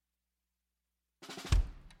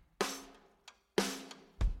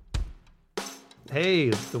Hey,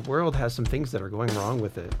 the world has some things that are going wrong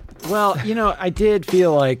with it. Well, I did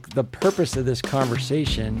feel like the purpose of this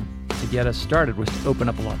conversation to get us started was to open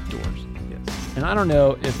up a lot of doors. Yes. And I don't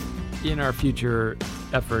know if in our future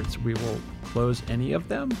efforts we will close any of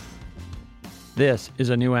them. This is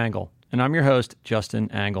A New Angle, and I'm your host,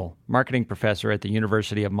 Justin Angle, marketing professor at the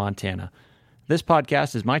University of Montana. This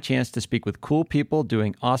podcast is my chance to speak with cool people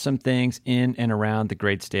doing awesome things in and around the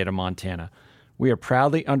great state of Montana. We are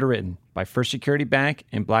proudly underwritten by First Security Bank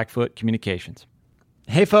and Blackfoot Communications.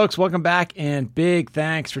 Hey folks, welcome back and big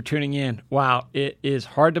thanks for tuning in. Wow, it is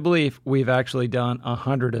hard to believe we've actually done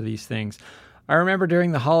 100 of these things. I remember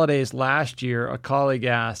during the holidays last year, a colleague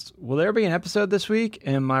asked, will there be an episode this week?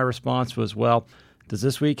 And my response was, well, does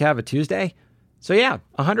this week have a Tuesday? So yeah,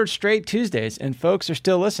 100 straight Tuesdays, and folks are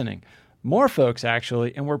still listening. More folks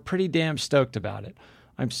actually, and we're pretty damn stoked about it.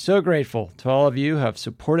 I'm so grateful to all of you who have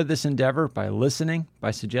supported this endeavor by listening,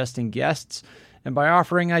 by suggesting guests, and by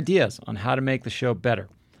offering ideas on how to make the show better.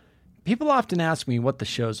 People often ask me what the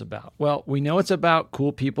show's about. Well, we know it's about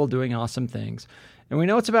cool people doing awesome things, and we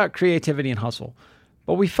know it's about creativity and hustle.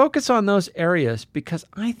 But we focus on those areas because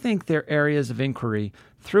I think they're areas of inquiry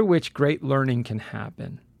through which great learning can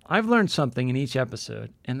happen. I've learned something in each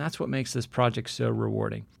episode, and that's what makes this project so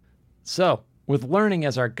rewarding. So, with learning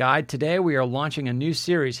as our guide today, we are launching a new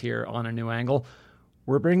series here on A New Angle.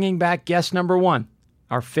 We're bringing back guest number one,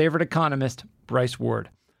 our favorite economist, Bryce Ward.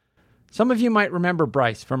 Some of you might remember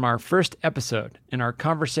Bryce from our first episode in our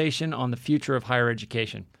conversation on the future of higher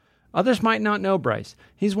education. Others might not know Bryce.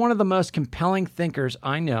 He's one of the most compelling thinkers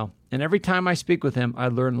I know, and every time I speak with him, I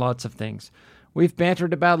learn lots of things. We've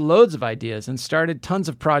bantered about loads of ideas and started tons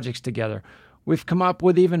of projects together. We've come up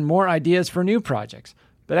with even more ideas for new projects.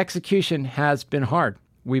 But execution has been hard.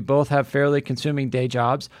 We both have fairly consuming day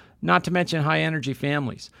jobs, not to mention high-energy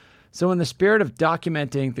families. So in the spirit of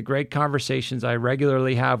documenting the great conversations I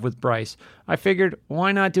regularly have with Bryce, I figured,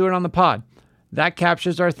 why not do it on the pod? That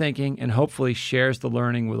captures our thinking and hopefully shares the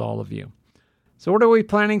learning with all of you. So what are we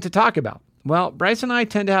planning to talk about? Well, Bryce and I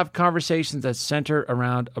tend to have conversations that center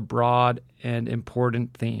around a broad and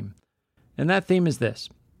important theme. And that theme is this.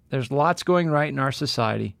 There's lots going right in our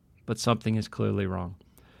society, but something is clearly wrong.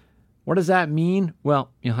 What does that mean? Well,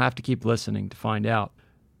 you'll have to keep listening to find out.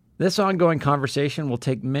 This ongoing conversation will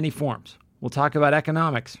take many forms. We'll talk about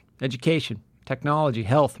economics, education, technology,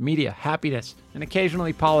 health, media, happiness, and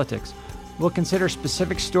occasionally politics. We'll consider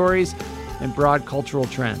specific stories and broad cultural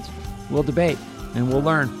trends. We'll debate, and we'll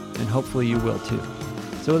learn, and hopefully you will too.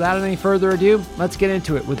 So without any further ado, let's get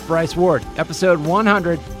into it with Bryce Ward, episode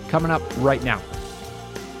 100, coming up right now.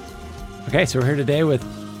 Okay, so we're here today with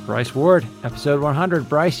Bryce Ward, episode 100.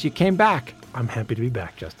 Bryce, you came back. I'm happy to be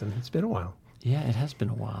back, Justin. It's been a while. Yeah, it has been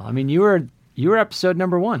a while. I mean, you were episode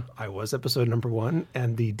number 1. I was episode number 1,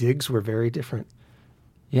 and the digs were very different.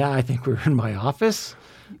 Yeah, I think we were in my office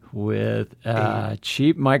with a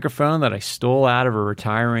cheap microphone that I stole out of a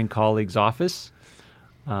retiring colleague's office.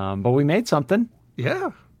 But we made something. Yeah.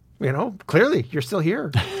 Clearly you're still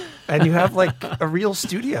here. And you have like a real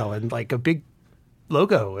studio and like a big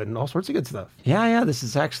logo and all sorts of good stuff. Yeah. This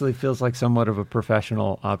is actually feels like somewhat of a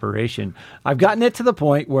professional operation. I've gotten it to the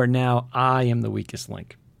point where now I am the weakest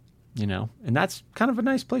link, and that's kind of a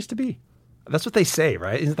nice place to be. That's what they say,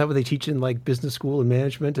 right? Isn't that what they teach in like business school and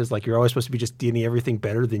management? Is like you're always supposed to be just doing everything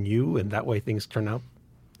better than you, and that way things turn out.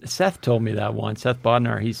 Seth told me that once. Seth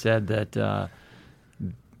Bodnar, he said that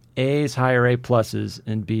A's higher A pluses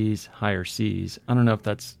and B's higher C's. I don't know if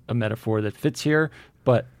that's a metaphor that fits here,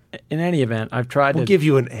 but in any event, We'll give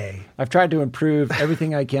you an A. I've tried to improve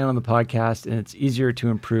everything I can on the podcast, and it's easier to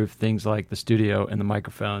improve things like the studio and the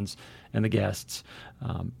microphones and the guests.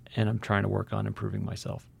 And I'm trying to work on improving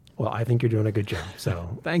myself. Well, I think you're doing a good job.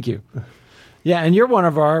 So thank you. Yeah, and you're one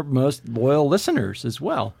of our most loyal listeners as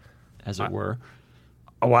well, as it were.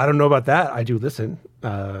 Oh, I don't know about that. I do listen.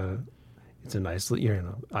 It's a nice,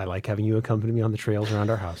 I like having you accompany me on the trails around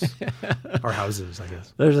our house, our houses, I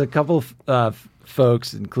guess. There's a couple of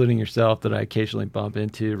folks, including yourself, that I occasionally bump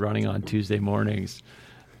into running on Tuesday mornings.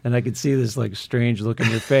 And I could see this like strange look in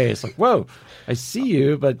your face, like, whoa, I see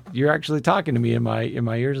you, but you're actually talking to me in my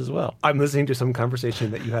ears as well. I'm listening to some conversation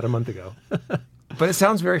that you had a month ago. But it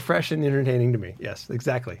sounds very fresh and entertaining to me. Yes,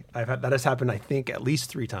 exactly. That has happened, I think, at least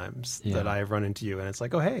 3 times that I have run into you. And it's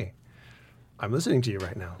like, oh, hey, I'm listening to you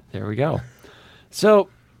right now. There we go. So,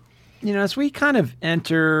 as we kind of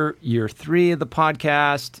enter year 3 of the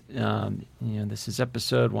podcast, this is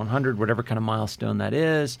episode 100, whatever kind of milestone that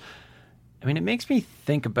is. I mean, it makes me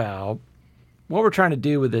think about what we're trying to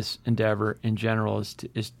do with this endeavor in general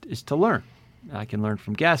is to learn. I can learn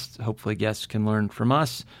from guests. Hopefully guests can learn from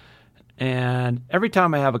us. And every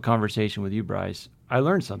time I have a conversation with you, Bryce, I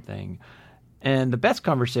learn something. And the best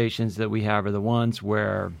conversations that we have are the ones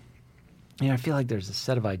where, I feel like there's a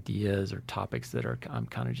set of ideas or topics that I'm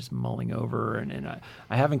kind of just mulling over, and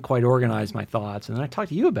I haven't quite organized my thoughts. And then I talk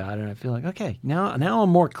to you about it, and I feel like, okay, now I'm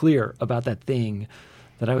more clear about that thing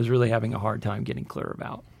that I was really having a hard time getting clear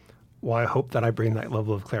about. Well, I hope that I bring that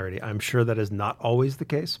level of clarity. I'm sure that is not always the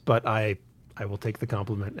case, but I will take the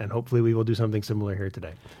compliment, and hopefully we will do something similar here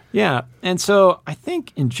today. Yeah, and so I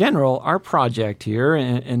think in general, our project here,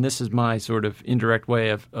 and this is my sort of indirect way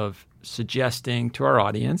of suggesting to our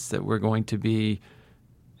audience that we're going to be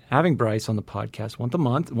having Bryce on the podcast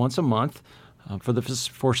once a month for the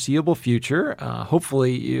foreseeable future.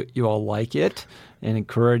 Hopefully you all like it and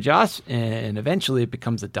encourage us, and eventually it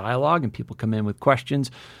becomes a dialogue and people come in with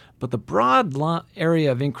questions. But the broad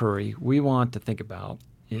area of inquiry we want to think about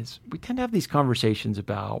is we tend to have these conversations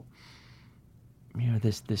about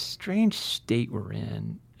this strange state we're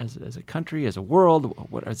in as a country, as a world,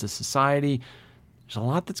 as a society. There's a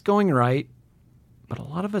lot that's going right, but a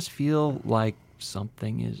lot of us feel like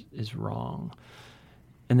something is wrong.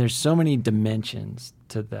 And there's so many dimensions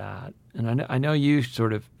to that. And I know you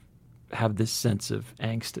sort of have this sense of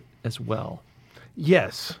angst as well.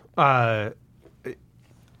 Yes. I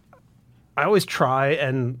always try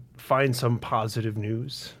and find some positive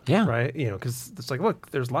news. Yeah. Right? Because it's like, look,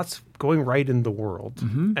 there's lots going right in the world.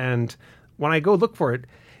 Mm-hmm. And when I go look for it,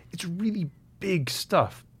 it's really big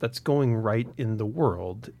stuff that's going right in the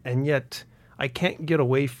world. And yet I can't get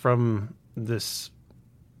away from this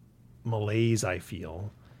malaise I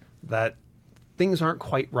feel that things aren't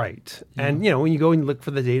quite right. Yeah. And, when you go and look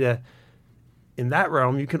for the data in that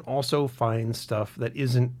realm, you can also find stuff that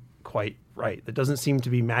isn't quite right, that doesn't seem to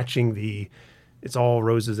be matching the it's all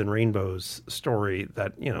roses and rainbows story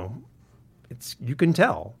that, you can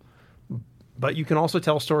tell. But you can also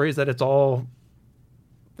tell stories that it's all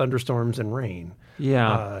thunderstorms and rain.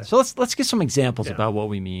 Yeah. So let's get some examples about what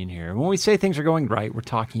we mean here. When we say things are going right, we're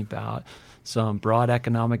talking about some broad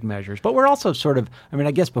economic measures, but we're also sort of,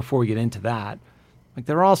 I guess before we get into that, like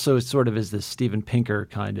there also sort of is this Steven Pinker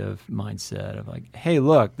kind of mindset of like, hey,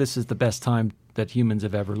 look, this is the best time that humans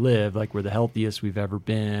have ever lived. Like we're the healthiest we've ever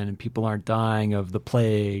been, and people aren't dying of the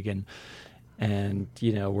plague, and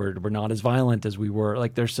we're not as violent as we were.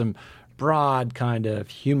 Like there's some broad kind of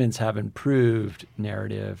humans have improved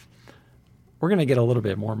narrative. We're going to get a little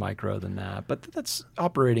bit more micro than that, but that's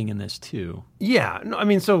operating in this too. Yeah.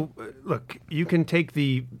 No, so look, you can take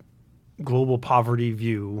the global poverty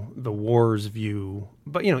view, the wars view,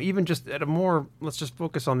 but, even just at let's just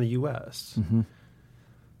focus on the U.S. Mm-hmm.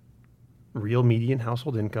 Real median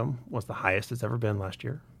household income was the highest it's ever been last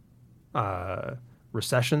year.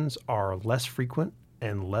 Recessions are less frequent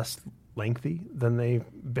and less lengthy than they've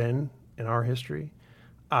been in our history.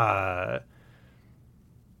 Crime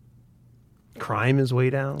is way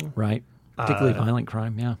down. Right. Particularly violent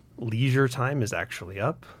crime, yeah. Leisure time is actually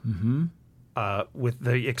up. Mm-hmm. With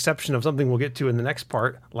the exception of something we'll get to in the next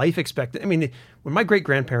part, life expectancy. When my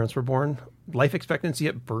great-grandparents were born, life expectancy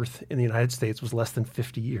at birth in the United States was less than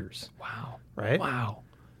 50 years. Wow. Right? Wow.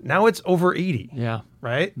 Now it's over 80. Yeah.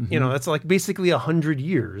 Right? Mm-hmm. That's like basically 100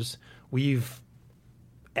 years. We've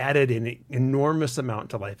added an enormous amount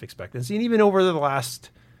to life expectancy. And even over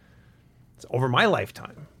over my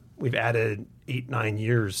lifetime, we've added 8-9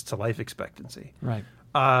 years to life expectancy. Right.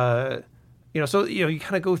 So you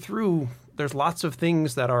kind of go through. There's lots of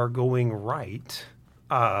things that are going right.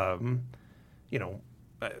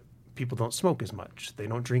 People don't smoke as much. They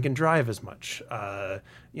don't drink and drive as much.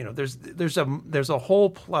 There's a whole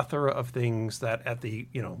plethora of things that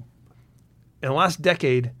in the last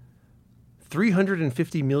decade,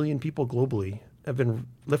 350 million people globally have been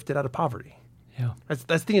lifted out of poverty. Yeah.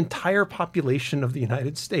 That's the entire population of the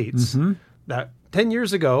United States that 10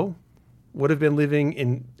 years ago would have been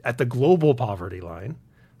living at the global poverty line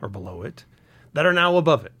or below it, that are now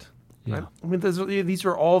above it. Yeah. Right? These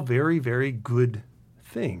are all very, very good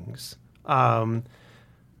things. I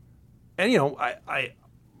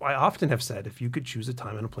often have said, if you could choose a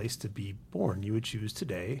time and a place to be born, you would choose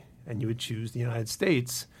today, and you would choose the United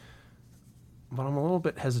States. But I'm a little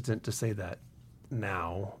bit hesitant to say that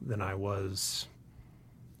now than I was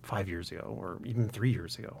 5 years ago or even 3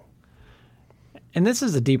 years ago. And this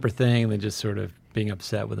is a deeper thing than just sort of being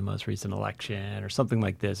upset with the most recent election or something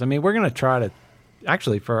like this. We're going to try to,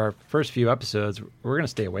 actually, for our first few episodes, we're going to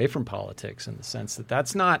stay away from politics in the sense that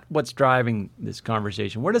that's not what's driving this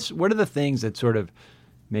conversation. What are the things that sort of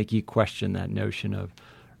make you question that notion of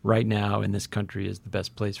right now in this country is the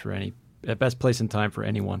best place in time for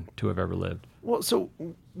anyone to have ever lived? Well, so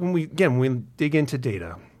when we dig into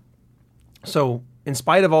data, so in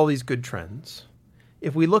spite of all these good trends,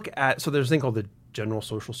 if we look at, so there's a thing called the General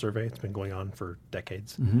Social Survey. It's been going on for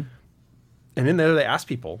decades. Mm-hmm. And in there they ask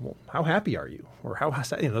people, well, how happy are you? Or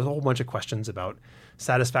there's a whole bunch of questions about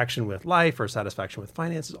satisfaction with life or satisfaction with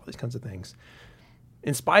finances, all these kinds of things.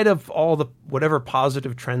 In spite of all the whatever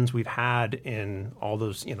positive trends we've had in all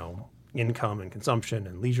those, income and consumption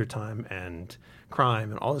and leisure time and crime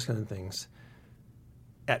and all those kinds of things,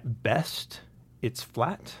 at best, it's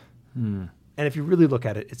flat. And if you really look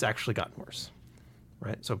at it, it's actually gotten worse.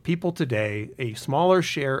 Right? So people today, a smaller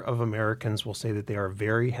share of Americans will say that they are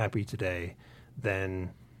very happy today than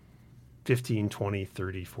 15, 20,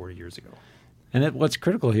 30, 40 years ago. And what's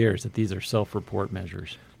critical here is that these are self-report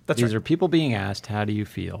measures. These are people being asked, how do you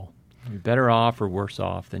feel? Are you better off or worse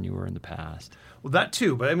off than you were in the past? Well, that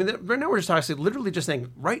too. But I mean, right now we're just actually literally just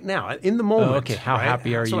saying right now, in the moment. Oh, okay, how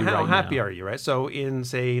happy are you right now? So how happy are you, right? So in,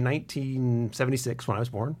 say, 1976, when I was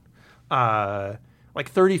born,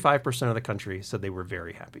 like 35% of the country said they were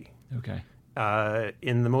very happy. Okay.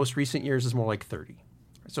 In the most recent years, it's more like 30.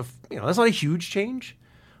 So, that's not a huge change.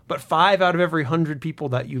 But 5 out of every 100 people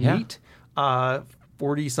that you meet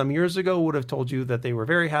 40 some years ago would have told you that they were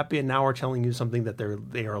very happy, and now are telling you something that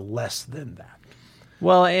they are less than that.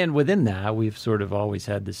 Well, and within that, we've sort of always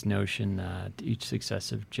had this notion that each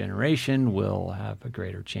successive generation will have a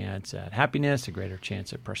greater chance at happiness, a greater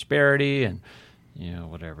chance at prosperity, and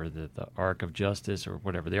whatever the arc of justice or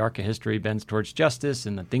whatever the arc of history bends towards justice,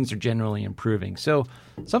 and that things are generally improving. So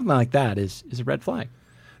something like that is a red flag.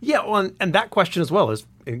 Yeah, well, and that question as well is,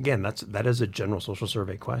 again, that is a general social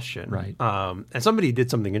survey question. Right. And somebody did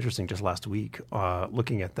something interesting just last week,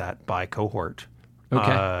 looking at that by cohort.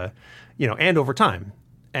 Okay. And over time.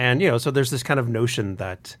 And, so there's this kind of notion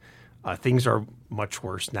that things are much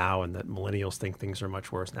worse now, and that millennials think things are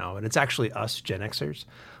much worse now. And it's actually us Gen Xers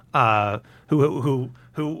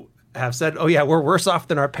who have said, oh, yeah, we're worse off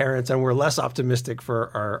than our parents, and we're less optimistic for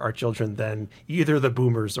our children than either the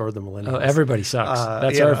boomers or the millennials. Oh, everybody sucks.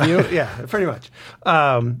 That's our view? Yeah, pretty much.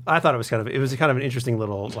 I thought it was kind of an interesting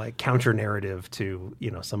little like counter narrative to,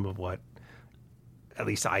 some of what at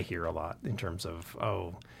least I hear a lot in terms of,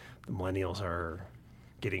 the millennials are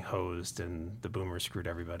getting hosed and the boomers screwed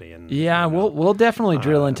everybody. And we'll definitely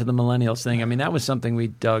drill into the millennials thing. I mean, that was something we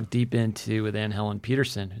dug deep into with Ann Helen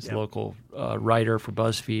Peterson, who's a local writer for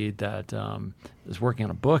BuzzFeed that is working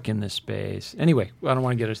on a book in this space. Anyway, I don't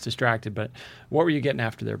want to get us distracted, but what were you getting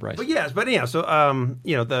after there, Bryce? So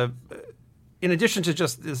in addition to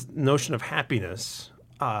just this notion of happiness,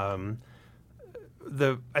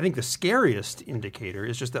 I think the scariest indicator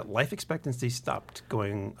is just that life expectancy stopped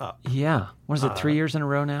going up. Yeah. What is it, 3 years in a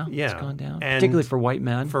row now? Yeah. It's gone down? And particularly for white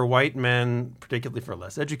men? For white men, particularly for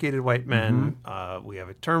less educated white men. We have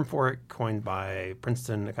a term for it coined by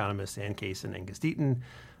Princeton economists Ann Case and Angus Deaton.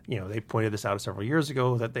 They pointed this out several years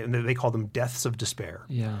ago that they call them deaths of despair.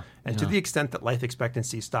 Yeah. And to the extent that life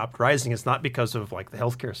expectancy stopped rising, it's not because of like the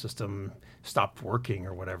healthcare system stopped working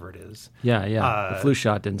or whatever it is. Yeah. The flu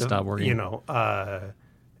shot didn't stop working.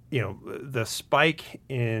 The spike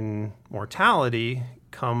in mortality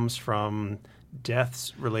comes from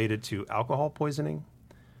deaths related to alcohol poisoning,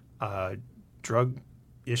 drug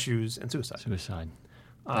issues, and suicide.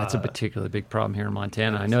 That's a particularly big problem here in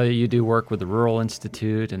Montana. I know that you do work with the Rural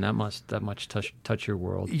Institute, and that must touch your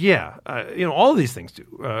world. Yeah, all of these things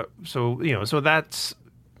do. So that's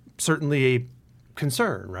certainly a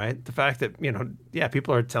concern, right? The fact that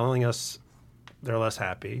people are telling us they're less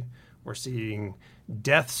happy. We're seeing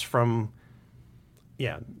deaths from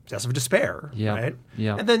deaths of despair, right?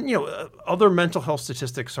 Yeah. And then other mental health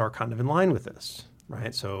statistics are kind of in line with this,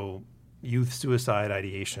 right? So youth suicide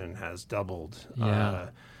ideation has doubled. Yeah.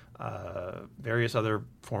 Various other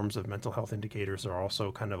forms of mental health indicators are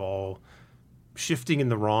also kind of all shifting in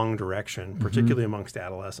the wrong direction, particularly amongst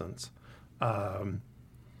adolescents. And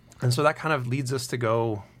so that kind of leads us to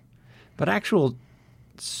go. But actual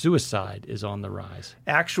suicide is on the rise.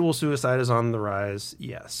 Actual suicide is on the rise,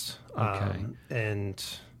 yes. Okay. And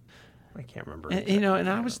I can't remember. And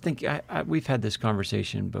I was thinking, we've had this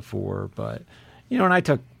conversation before, but, when I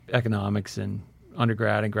took economics in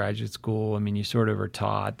undergrad and graduate school, I mean, you sort of are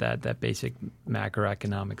taught that basic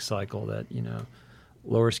macroeconomic cycle that,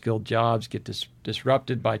 lower skilled jobs get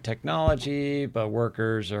disrupted by technology, but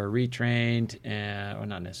workers are retrained, or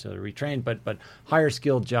not necessarily retrained, but higher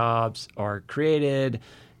skilled jobs are created.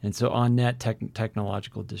 And so on net,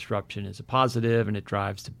 technological disruption is a positive, and it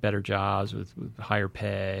drives to better jobs with higher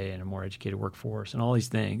pay and a more educated workforce and all these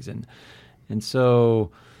things. And so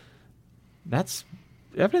that's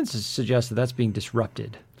evidence suggests that that's being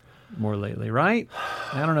disrupted. more lately, right?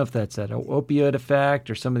 I don't know if that's that opioid effect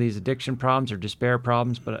or some of these addiction problems or despair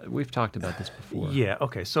problems, but we've talked about this before. Yeah.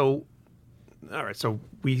 Okay. So, all right. So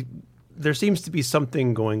there seems to be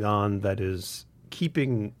something going on that is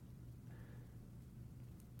keeping.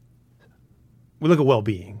 We look at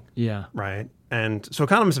well-being. Yeah. Right. And so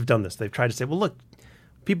economists have done this. They've tried to say, well, look,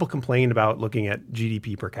 people complain about looking at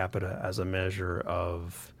GDP per capita as a measure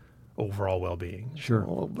of overall well-being. Sure.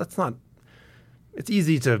 Well, let's not. It's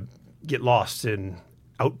easy to get lost in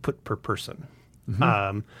output per person.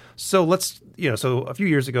 So so a few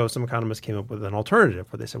years ago, some economists came up with an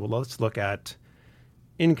alternative where they said, well, let's look at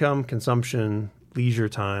income, consumption, leisure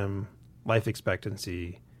time, life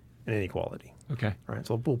expectancy, and inequality. Okay. All right.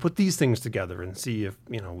 So we'll put these things together and see if,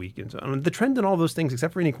 we can. I mean, the trend in all those things,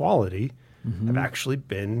 except for inequality, have actually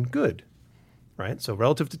been good. Right. So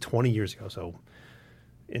relative to 20 years ago. So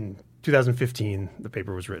in 2015, the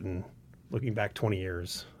paper was written looking back 20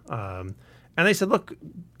 years. And they said, look,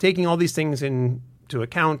 taking all these things into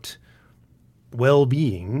account,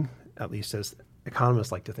 well-being, at least as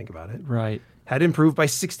economists like to think about it, right, had improved by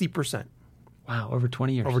 60%. Wow, over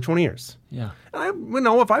 20 years. Over 20 years. Yeah. And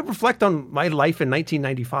if I reflect on my life in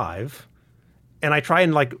 1995, and I try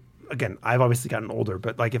and again, I've obviously gotten older,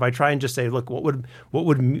 but if I try and just say, look, what would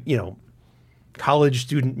college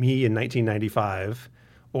student me in 1995,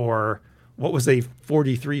 or what was a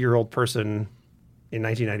 43-year-old person in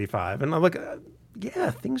 1995? And I'm like,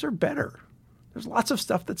 yeah, things are better. There's lots of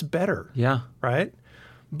stuff that's better. Yeah. Right?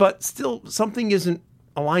 But still, something isn't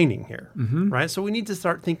aligning here. Right? So we need to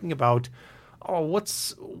start thinking about,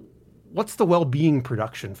 what's the well-being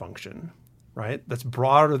production function, right? That's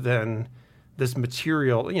broader than this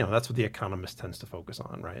material. That's what the economist tends to focus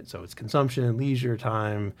on, right? So it's consumption, leisure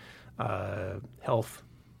time, health.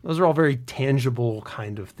 Those are all very tangible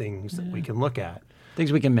kind of things that we can look at.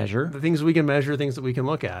 Things we can measure. The things we can measure, things that we can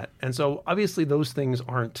look at. And so obviously those things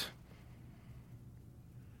aren't,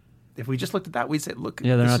 if we just looked at that, we'd say, look.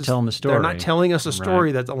 Yeah, they're not telling the story. They're not telling us a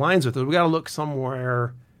story that aligns with it. We got to look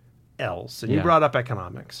somewhere else. And you brought up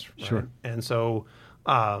economics. Right? Sure. And so,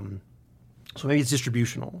 so maybe it's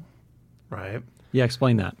distributional, right? Yeah,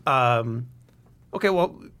 explain that. Okay,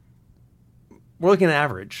 well, we're looking at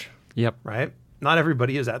average. Yep. Right? Not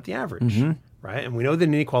everybody is at the average, right? And we know that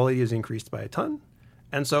inequality is increased by a ton.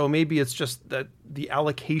 And so maybe it's just that the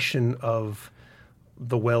allocation of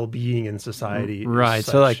the well-being in society is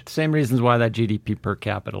such. So same reasons why that GDP per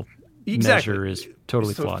capita measure is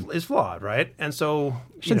totally flawed. Is flawed, right? And so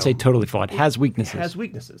shouldn't say totally flawed. It has weaknesses. It has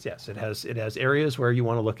weaknesses, yes. It has areas where you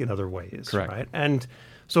want to look in other ways. Correct. Right? And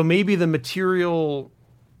so maybe the material,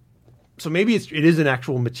 it is an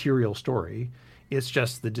actual material story. It's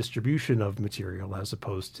just the distribution of material as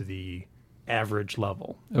opposed to the average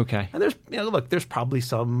level. Okay. And there's probably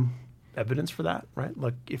some evidence for that, right?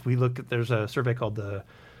 If we look at, there's a survey called the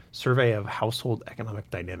Survey of Household Economic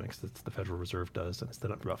Dynamics that the Federal Reserve does, and it's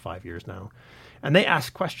been up for about 5 years now. And they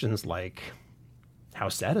ask questions like, how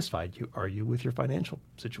satisfied are you with your financial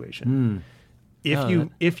situation?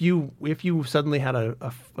 If you suddenly had an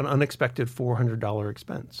unexpected $400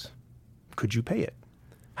 expense, could you pay it?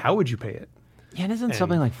 How would you pay it? Yeah, and isn't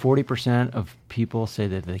something like 40% of people say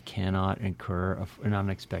that they cannot incur an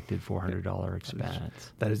unexpected $400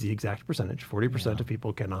 expense? That is the exact percentage. 40% of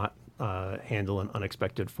people cannot handle an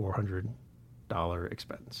unexpected $400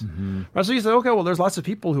 expense. Right, so you say, okay, well, there's lots of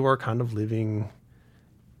people who are kind of living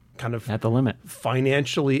at the limit,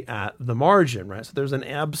 financially at the margin, right? So there's an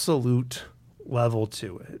absolute level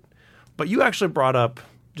to it. But you actually brought up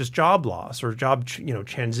just job loss or job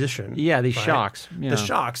transition. Yeah, these shocks. Yeah. The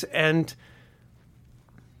shocks. And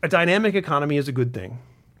a dynamic economy is a good thing,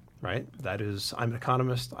 right? That is, I'm an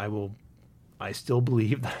economist. I still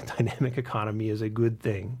believe that a dynamic economy is a good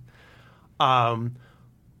thing. But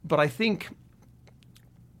I think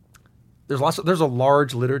there's a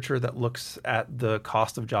large literature that looks at the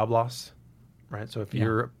cost of job loss, right? So if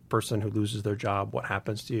you're a person who loses their job, what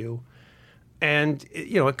happens to you? And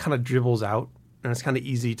it kind of dribbles out, and it's kind of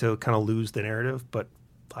easy to kind of lose the narrative. But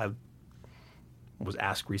I was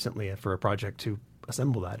asked recently for a project to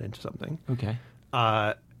assemble that into something. Okay.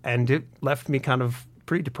 And it left me kind of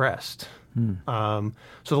pretty depressed. So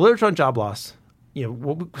the literature on job loss,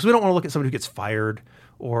 because we don't want to look at somebody who gets fired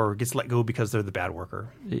or gets let go because they're the bad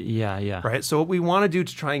worker. Yeah. Right? So what we want to do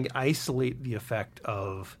to try and isolate the effect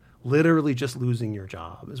of literally just losing your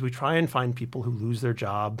job is we try and find people who lose their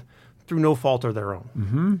job through no fault of their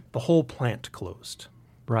own. The whole plant closed.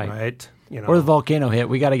 Right? Or the volcano hit.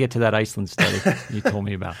 We got to get to that Iceland study you told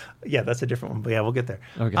me about. Yeah, that's a different one. But yeah, we'll get there.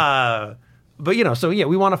 Okay. But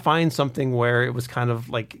we want to find something where it was kind of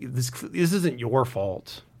like this isn't your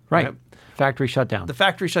fault, Right. Factory shut down. The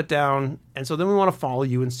factory shut down, and so then we want to follow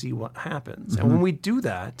you and see what happens. And when we do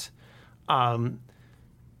that,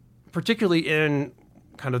 particularly in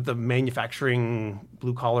kind of the manufacturing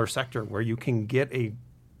blue-collar sector where you can get a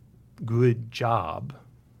good job,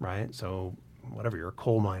 right? So whatever, you're a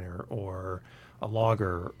coal miner or a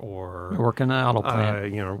logger or... Working in an auto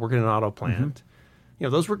plant. Working in an auto plant.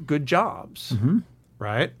 Those were good jobs,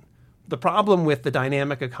 right? The problem with the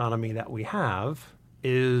dynamic economy that we have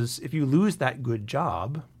is if you lose that good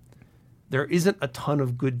job, there isn't a ton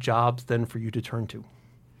of good jobs then for you to turn to.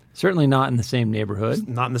 Certainly not in the same neighborhood.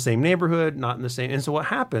 Not in the same neighborhood, not in the same... And so what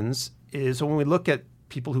happens is, so when we look at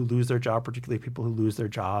people who lose their job, particularly people who lose their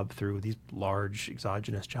job through these large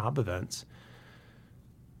exogenous job events,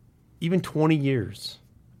 even 20 years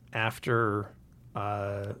after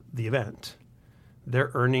the event, their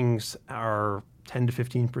earnings are 10 to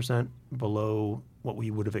 15% below what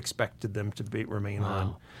we would have expected them to remain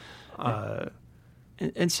on.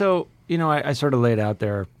 And so, I sort of laid out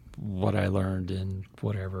there what I learned in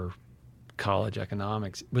whatever college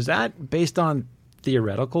economics. Was that based on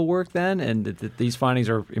theoretical work then? And these findings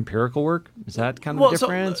are empirical work? Is that kind of the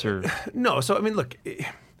difference? No. So, I mean, look,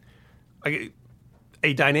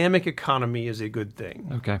 a dynamic economy is a good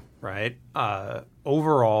thing. Okay. Right?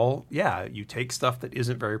 Overall, you take stuff that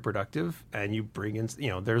isn't very productive and you bring in,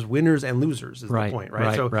 there's winners and losers is the point,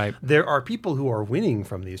 right? So there are people who are winning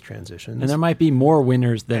from these transitions. And there might be more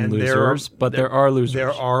winners than losers, but there are losers.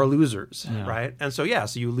 There are losers, right? And so,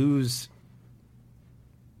 so you lose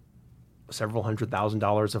several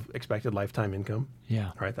 $100,000 of expected lifetime income.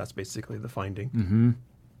 Yeah. Right? That's basically the finding. Mm-hmm.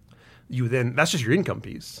 That's just your income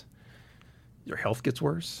piece. Your health gets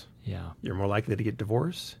worse. Yeah. You're more likely to get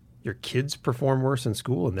divorced. Your kids perform worse in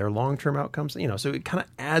school and their long-term outcomes, so it kind of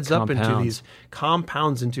adds up into these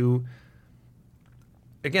compounds into,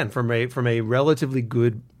 again, from a relatively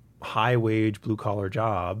good high-wage blue-collar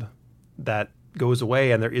job that goes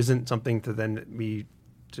away and there isn't something to then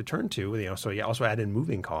to turn to, so you also add in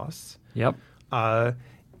moving costs. Yep.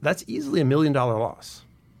 That's easily $1 million loss,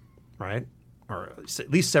 right? Or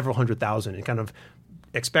at least several $100,000 in kind of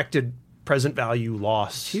expected present value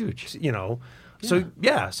loss. It's huge. So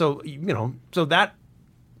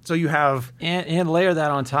you have... And layer that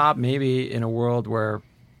on top, maybe in a world where,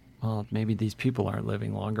 maybe these people aren't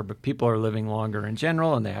living longer, but people are living longer in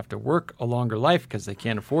general and they have to work a longer life because they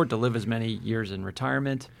can't afford to live as many years in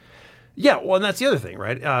retirement. Yeah, well, and that's the other thing,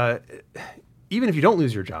 right? Even if you don't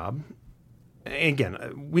lose your job,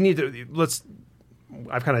 again, we need to...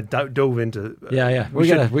 I've kind of dove into... We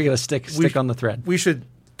gotta stick on the thread. We should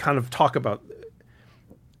kind of talk about...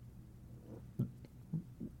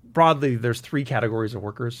 Broadly, there's 3 categories of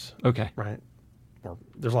workers. Okay. Right? Or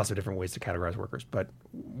there's lots of different ways to categorize workers, but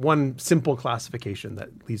one simple classification that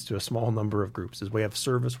leads to a small number of groups is we have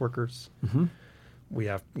service workers, we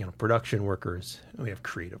have production workers, and we have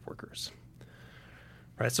creative workers.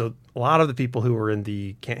 Right? So a lot of the people who are in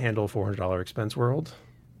the can't handle $400 expense world,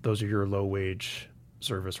 those are your low-wage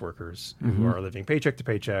service workers who are living paycheck to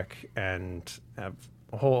paycheck and have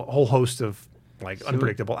a whole host of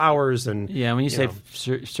unpredictable hours and when you say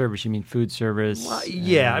service, you mean food service. Well,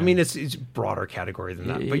 I mean it's a broader category than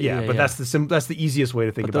that, but that's the easiest way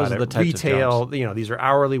to think about it. Retail, these are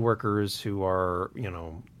hourly workers who are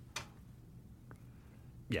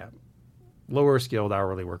lower skilled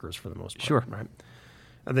hourly workers for the most part. Sure, right.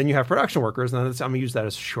 And then you have production workers, and I'm going to use that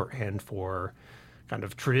as shorthand for kind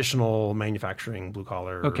of traditional manufacturing blue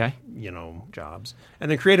collar, jobs. And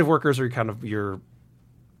then creative workers are kind of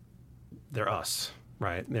they're us,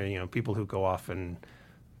 right? They're, people who go off and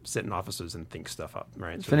sit in offices and think stuff up,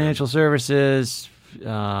 right? So financial services,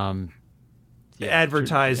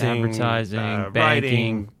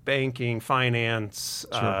 advertising, banking, finance,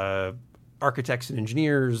 architects and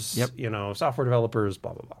engineers, software developers,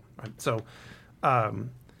 blah, blah, blah. Right? So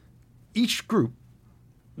each group,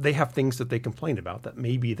 they have things that they complain about that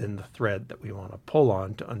may be then the thread that we want to pull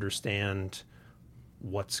on to understand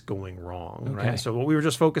what's going wrong, right? So what we were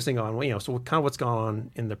just focusing on, so kind of what's gone on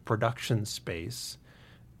in the production space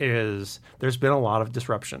is there's been a lot of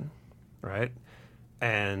disruption, right?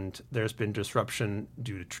 And there's been disruption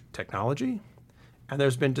due to technology, and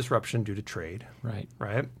there's been disruption due to trade,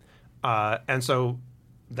 right? And so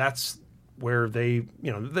that's where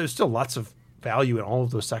there's still lots of value in all of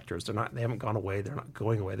those sectors. They haven't gone away. They're not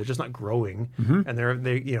going away. They're just not growing. And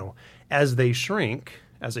they as they shrink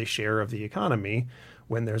as a share of the economy,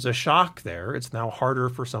 when there's a shock there, it's now harder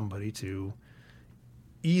for somebody to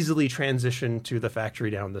easily transition to the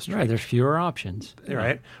factory down the street. Right, there's fewer options.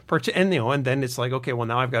 Right. And then it's like, okay, well,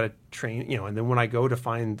 now I've got to train, and then when I go to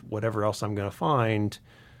find whatever else I'm going to find,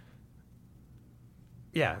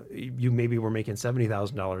 yeah, you maybe were making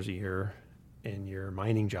 $70,000 a year in your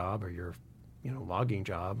mining job or your, logging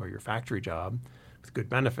job or your factory job with good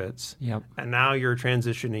benefits. Yep. And now you're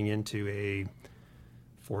transitioning into a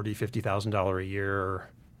 $40,000-$50,000 a year,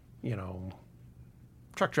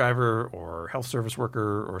 truck driver or health service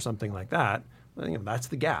worker or something like that. That's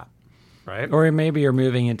the gap, right? Or maybe you're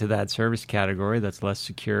moving into that service category that's less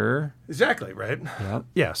secure. Exactly, right? Yep.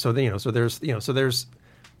 Yeah. So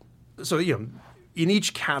in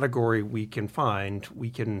each category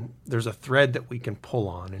there's a thread that we can pull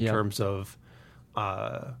on in terms of,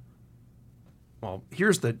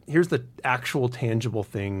 here's the actual tangible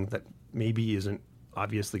thing that maybe isn't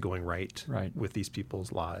obviously going right with these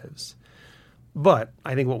people's lives. But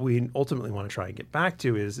I think what we ultimately want to try and get back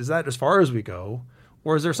to is that as far as we go,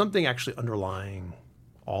 or is there something actually underlying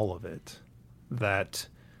all of it that,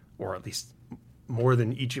 or at least more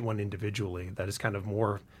than each one individually, that is kind of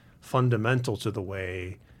more fundamental to the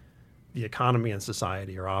way the economy and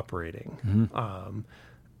society are operating. Mm-hmm.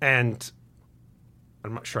 And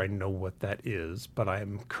I'm not sure I know what that is, but I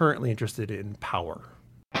am currently interested in power.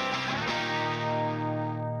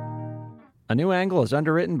 A New Angle is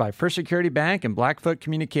underwritten by First Security Bank and Blackfoot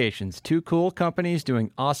Communications, two cool companies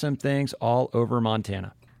doing awesome things all over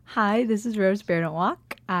Montana. Hi, this is Rose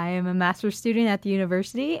Walk. I am a master's student at the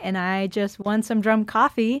university, and I just won some drum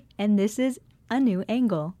coffee, and this is A New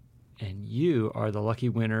Angle. And you are the lucky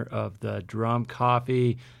winner of the Drum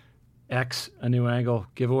Coffee X A New Angle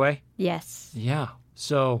giveaway? Yes. Yeah.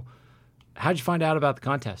 So how'd you find out about the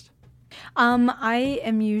contest? I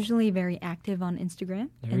am usually very active on Instagram.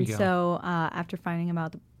 There you go. So after finding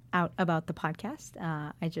out about the podcast,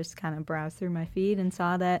 I just kind of browsed through my feed and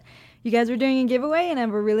saw that you guys were doing a giveaway and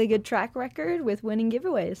have a really good track record with winning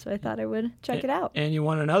giveaways. So I thought I would check it out. And you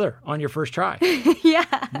won another on your first try.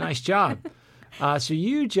 Yeah. Nice job. So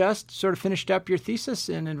you just sort of finished up your thesis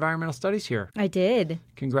in environmental studies here. I did.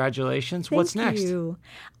 Congratulations. What's next? Thank you.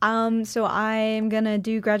 So I'm going to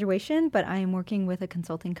do graduation, but I am working with a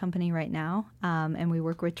consulting company right now, and we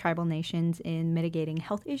work with tribal nations in mitigating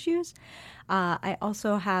health issues. I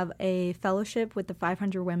also have a fellowship with the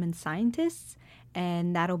 500 Women Scientists,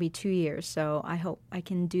 and that'll be 2 years. So I hope I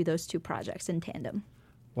can do those two projects in tandem.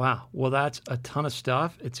 Wow. Well, that's a ton of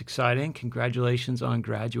stuff. It's exciting. Congratulations on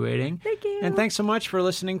graduating. Thank you. And thanks so much for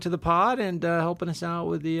listening to the pod and helping us out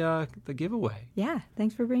with the giveaway. Yeah.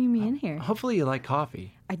 Thanks for bringing me in here. Hopefully you like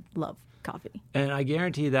coffee. I love coffee. And I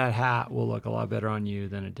guarantee that hat will look a lot better on you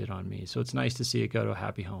than it did on me. So it's nice to see it go to a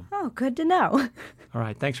happy home. Oh, good to know. All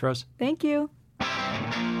right. Thanks, Rose. Thank you. A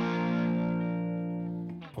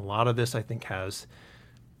lot of this, I think, has,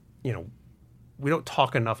 we don't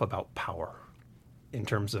talk enough about power in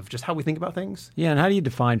terms of just how we think about things. Yeah, and how do you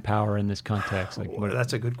define power in this context?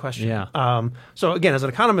 That's a good question. Yeah. So again, as an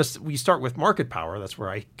economist, we start with market power. That's where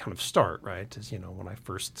I kind of start, right? As when I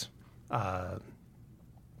first got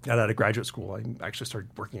out of graduate school, I actually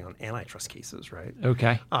started working on antitrust cases, right?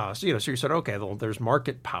 Okay. So you said, okay, well, there's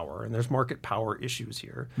market power, and there's market power issues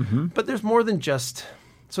here, but there's more than just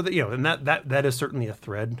so that and that is certainly a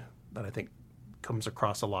thread that I think comes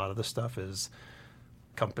across a lot of this stuff is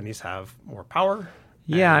companies have more power.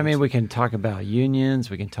 Yeah, I mean, we can talk about unions.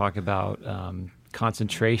 We can talk about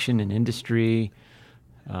concentration in industry.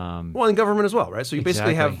 Well, in government as well, right? So you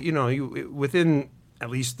basically have, Exactly. you within at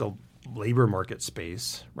least the labor market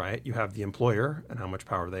space, right? You have the employer and how much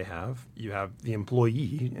power they have. You have the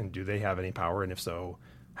employee and do they have any power? And if so,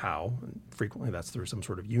 how? And frequently that's through some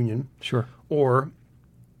sort of union. Sure. Or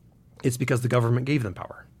it's because the government gave them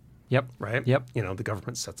power. Yep. Right? Yep. The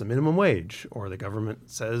government sets a minimum wage, or the government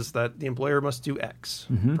says that the employer must do X,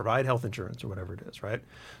 provide health insurance or whatever it is, right?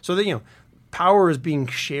 So that, power is being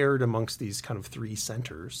shared amongst these kind of three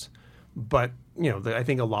centers. But, I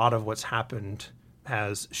think a lot of what's happened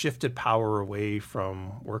has shifted power away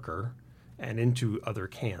from worker and into other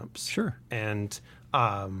camps. Sure. And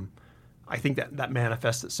I think that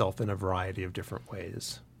manifests itself in a variety of different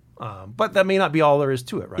ways. But that may not be all there is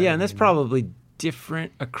to it, right? Yeah, and that's probably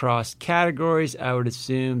different across categories. I would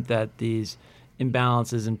assume that these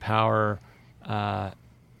imbalances in power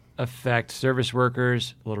affect service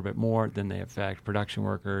workers a little bit more than they affect production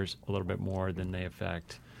workers, a little bit more than they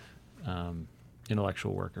affect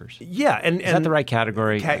intellectual workers. Yeah, and is that the right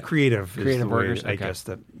category? Creative is the workers, way, I okay. guess,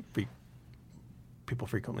 that people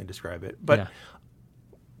frequently describe it. But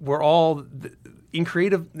we're all in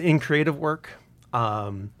creative work.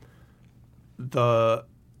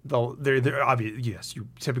 They're obvious. Yes, you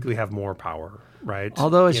typically have more power, right?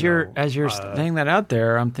 Although as you're laying that out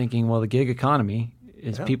there, I'm thinking, well, the gig economy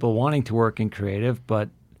is people wanting to work in creative, but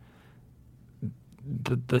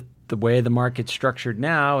the the way the market's structured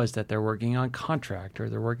now is that they're working on contract, or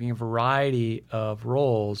they're working a variety of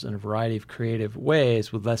roles in a variety of creative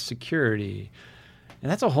ways with less security. And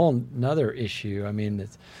that's a whole nother issue. I mean,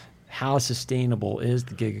 how sustainable is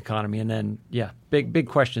the gig economy? And then, big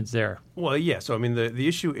questions there. Well, yeah. So, I mean, the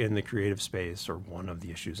issue in the creative space, or one of the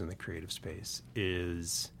issues in the creative space,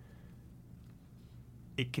 is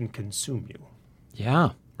it can consume you.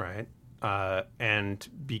 Yeah. Right? And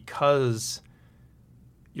because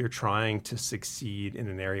you're trying to succeed in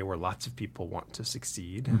an area where lots of people want to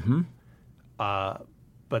succeed,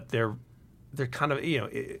 but they're kind of,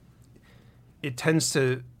 it tends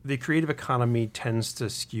to, the creative economy tends to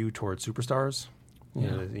skew towards superstars.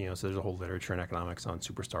 So there's a whole literature in economics on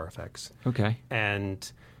superstar effects. Okay. And,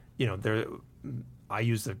 I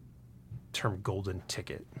use the term golden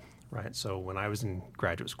ticket, right? So when I was in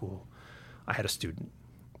graduate school, I had a student,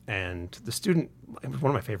 and the student, it was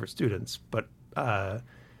one of my favorite students, but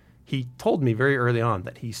he told me very early on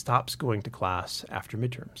that he stops going to class after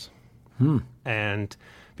midterms. And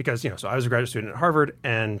because, so I was a graduate student at Harvard,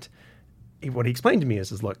 and what he explained to me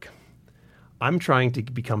is, look, I'm trying to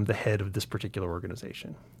become the head of this particular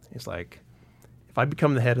organization. He's like, if I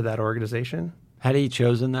become the head of that organization. Had he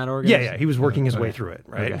chosen that organization? Yeah. He was working his way through it,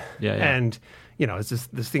 right? Okay. Yeah. And, it's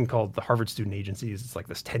this thing called the Harvard Student Agencies. It's like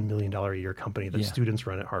this $10 million a year company that students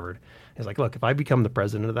run at Harvard. He's like, look, if I become the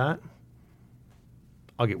president of that,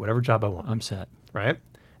 I'll get whatever job I want. I'm set. Right?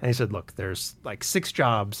 And he said, look, there's like 6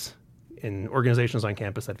 jobs in organizations on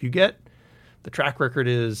campus that if you get, the track record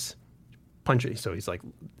is punch it. So he's like,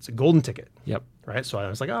 it's a golden ticket. Yep. Right? So I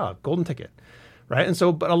was like, golden ticket. Right? And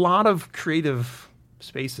so, but a lot of creative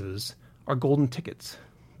spaces are golden tickets.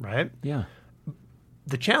 Right? Yeah.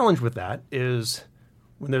 The challenge with that is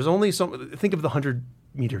when there's only think of the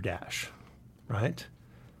 100-meter dash, right?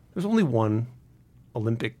 There's only one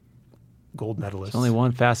Olympic gold medalist. There's only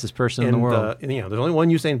one fastest person in the world. There's only one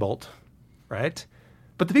Usain Bolt, right?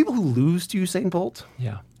 But the people who lose to Usain Bolt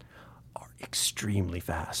are extremely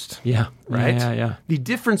fast. Yeah. Right? Yeah. The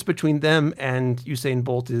difference between them and Usain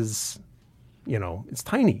Bolt is, it's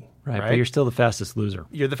tiny. Right? But you're still the fastest loser.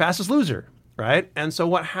 You're the fastest loser. Right? And so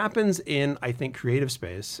what happens in, I think, creative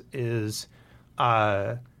space is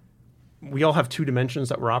we all have 2 dimensions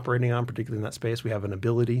that we're operating on, particularly in that space. We have an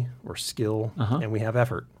ability or skill, and we have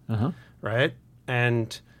effort. Right?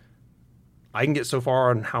 And I can get so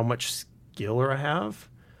far on how much skill I have,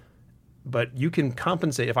 but you can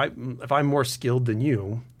compensate. If I'm more skilled than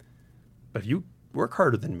you, but if you work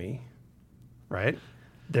harder than me, right?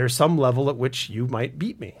 There's some level at which you might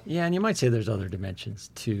beat me. Yeah, and you might say there's other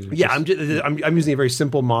dimensions too. Yeah, I'm using a very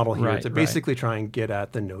simple model here to basically try and get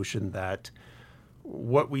at the notion that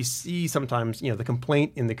what we see sometimes, the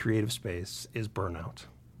complaint in the creative space is burnout.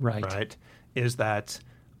 Right? Is that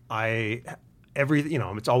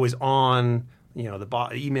it's always on, the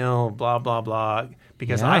email, blah, blah, blah,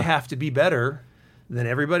 because I have to be better than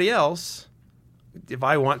everybody else if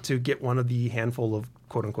I want to get one of the handful of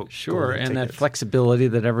quote unquote sure, and that flexibility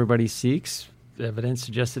that everybody seeks, evidence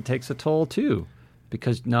suggests it takes a toll too,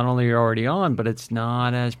 because not only you're already on, but it's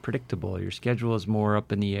not as predictable. Your schedule is more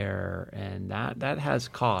up in the air, and that has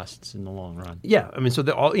costs in the long run. Yeah, I mean, so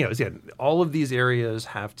all of these areas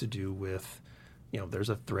have to do with, there's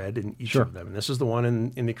a thread in each of them, and this is the one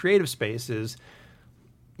in the creative space is,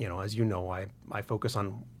 as you know, I focus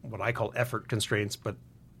on what I call effort constraints, but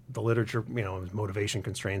the literature, motivation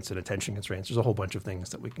constraints and attention constraints. There's a whole bunch of things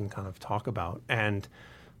that we can kind of talk about. And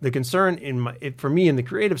the concern for me in the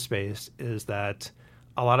creative space is that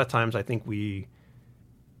a lot of times I think we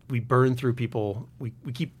burn through people. We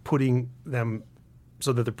keep putting them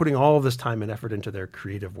so that they're putting all of this time and effort into their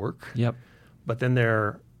creative work. Yep. But then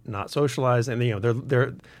they're not socialized, and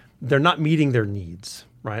they're not meeting their needs.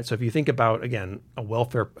 Right. So if you think about, again, a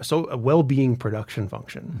well-being production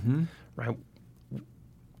function, right?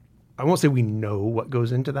 I won't say we know what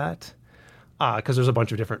goes into that because there's a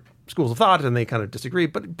bunch of different schools of thought and they kind of disagree.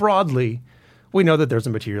 But broadly, we know that there's a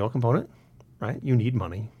material component, right? You need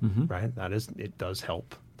money, right? It does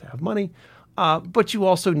help to have money. But you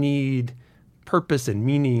also need purpose and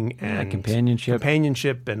meaning and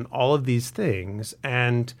companionship and all of these things.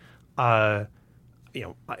 And,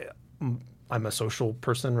 I'm a social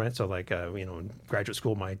person, right? So in graduate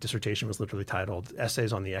school, my dissertation was literally titled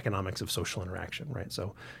Essays on the Economics of Social Interaction, right?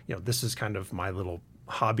 So, this is kind of my little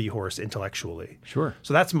hobby horse intellectually. Sure.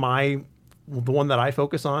 So that's the one that I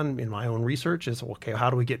focus on in my own research is, okay, how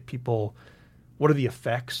do we get people, what are the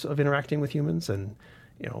effects of interacting with humans? And,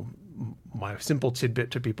 my simple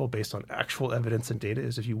tidbit to people based on actual evidence and data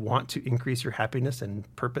is if you want to increase your happiness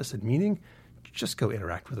and purpose and meaning, just go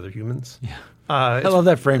interact with other humans. Yeah. I love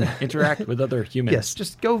that frame. Interact with other humans. Yes,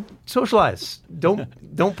 just go socialize. Don't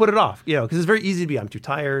put it off. Because it's very easy to be, I'm too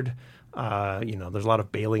tired. There's a lot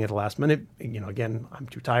of bailing at the last minute. Again, I'm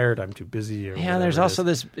too tired. I'm too busy. Yeah, there's also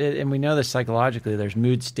this, and we know this psychologically, there's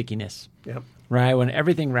mood stickiness. Yep. Right? When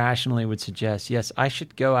everything rationally would suggest, yes, I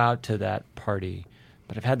should go out to that party,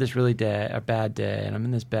 but I've had this a bad day, and I'm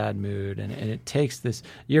in this bad mood, and it takes this,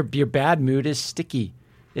 your bad mood is sticky.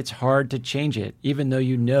 It's hard to change it, even though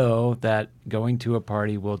you know that going to a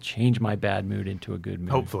party will change my bad mood into a good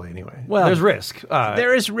mood. Hopefully, anyway. Well, there's risk.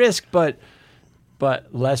 There is risk, but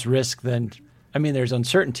less risk than, there's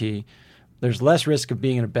uncertainty. There's less risk of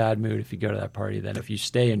being in a bad mood if you go to that party than if you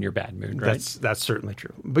stay in your bad mood, right? That's certainly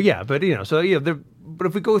true. But but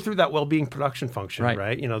if we go through that well-being production function,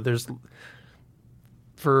 right? There's,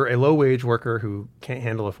 for a low-wage worker who can't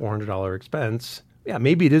handle a $400 expense,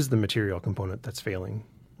 maybe it is the material component that's failing.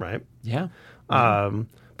 Right. Yeah.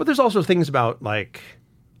 But there's also things about like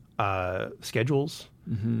schedules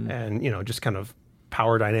and, just kind of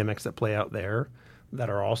power dynamics that play out there that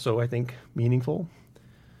are also, I think, meaningful.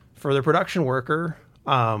 For the production worker,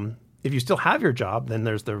 if you still have your job, then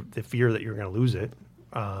there's the fear that you're going to lose it.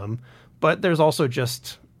 But there's also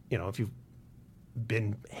just, if you've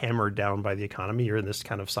been hammered down by the economy, you're in this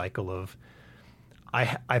kind of cycle of,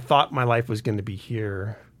 I thought my life was going to be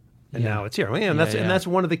here. And now it's here. And that's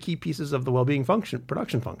one of the key pieces of the well-being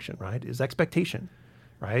production function, right? Is expectation,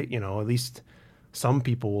 right? At least some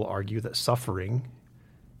people will argue that suffering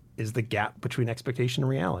is the gap between expectation and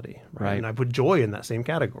reality, right? And I put joy in that same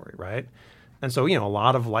category, right? And so, a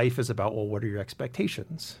lot of life is about, well, what are your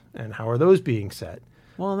expectations and how are those being set?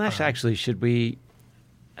 Well, and that's actually,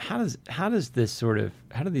 how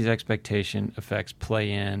do these expectation effects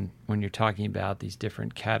play in when you're talking about these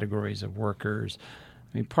different categories of workers?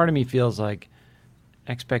 Part of me feels like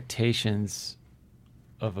expectations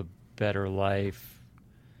of a better life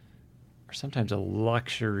are sometimes a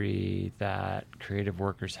luxury that creative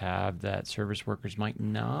workers have that service workers might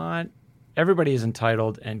not. Everybody is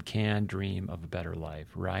entitled and can dream of a better life,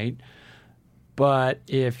 right? But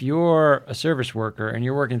if you're a service worker and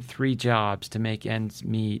you're working 3 jobs to make ends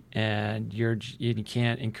meet and you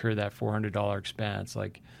can't incur that $400 expense,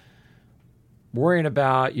 like worrying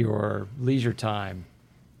about your leisure time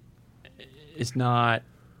is not,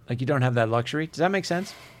 like, you don't have that luxury. Does that make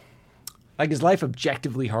sense? Like, is life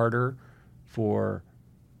objectively harder for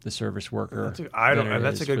the service worker?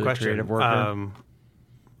 That's a good question. Creative worker?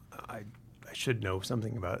 I should know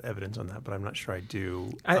something about evidence on that, but I'm not sure I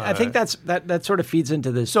do. I think that sort of feeds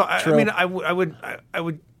into this. So I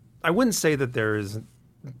wouldn't say that there is.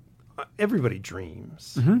 Everybody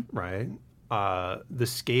dreams, right? The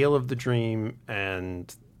scale of the dream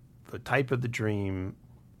and the type of the dream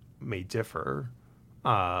may differ,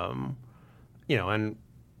 and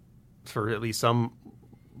for at least some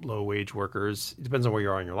low-wage workers, it depends on where you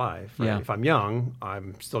are in your life. Right? Yeah. If I'm young,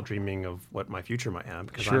 I'm still dreaming of what my future might have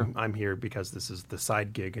because Sure. I'm here because this is the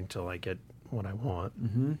side gig until I get what I want.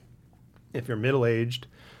 Mm-hmm. If you're middle-aged,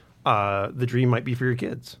 the dream might be for your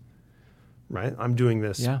kids, right? I'm doing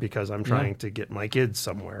this because I'm trying to get my kids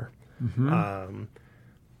somewhere. Mm-hmm.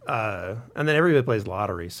 And then everybody plays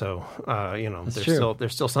lottery, so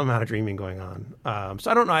there's still some amount of dreaming going on. So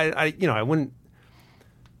I don't know. I wouldn't.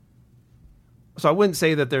 So I wouldn't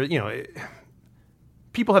say that there.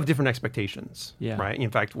 People have different expectations, right? In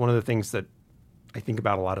fact, one of the things that I think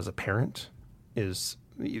about a lot as a parent is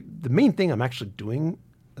the main thing I'm actually doing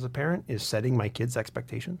as a parent is setting my kids'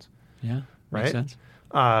 expectations. Yeah, right. Makes sense.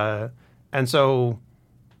 And so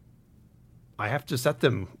I have to set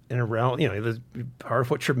them in a realm, the part of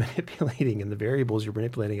what you're manipulating and the variables you're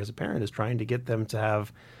manipulating as a parent is trying to get them to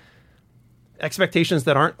have expectations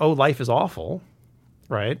that aren't, oh, life is awful,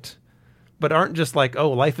 right? But aren't just like,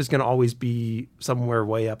 oh, life is going to always be somewhere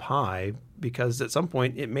way up high, because at some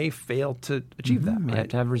point it may fail to achieve that. You right? have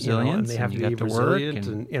to have resilience, and they have and to be resilient,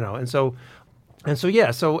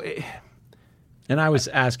 And I was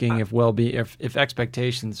asking if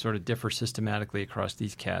expectations sort of differ systematically across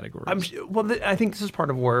these categories. I think this is part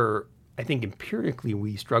of where I think empirically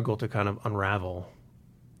we struggle to kind of unravel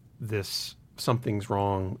this something's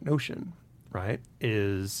wrong notion, right?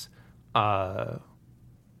 Is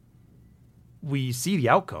we see the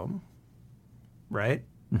outcome, right?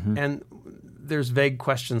 Mm-hmm. And there's vague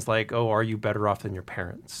questions like, oh, are you better off than your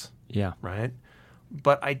parents? Yeah. Right?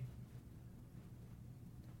 But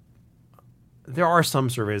there are some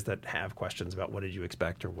surveys that have questions about what did you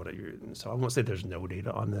expect or what are you. So I won't say there's no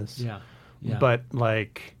data on this. Yeah. But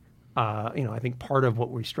I think part of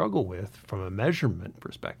what we struggle with from a measurement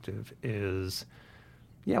perspective is,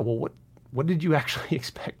 what did you actually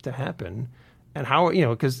expect to happen? And how,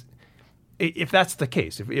 because if that's the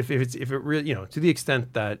case, if it really, to the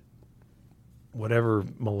extent that whatever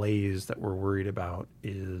malaise that we're worried about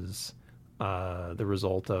is the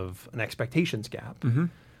result of an expectations gap,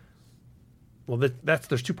 well,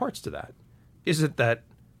 there's two parts to that. Is it that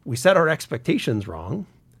we set our expectations wrong,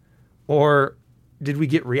 or did we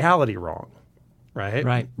get reality wrong?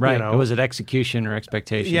 Right. Was it execution or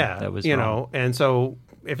expectation? Yeah. That was wrong. And so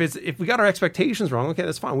if we got our expectations wrong, okay,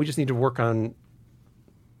 that's fine. We just need to work on,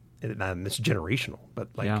 and it's generational, but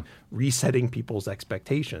resetting people's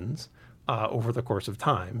expectations over the course of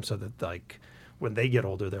time, so that when they get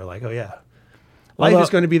older, they're like, oh yeah, life is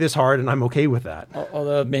going to be this hard, and I'm okay with that.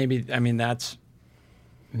 Although maybe,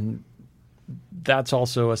 that's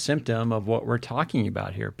also a symptom of what we're talking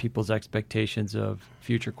about here. People's expectations of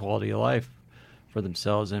future quality of life for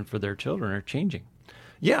themselves and for their children are changing.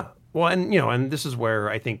 Yeah. Well, and this is where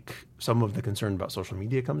I think some of the concern about social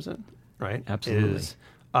media comes in, right? Absolutely.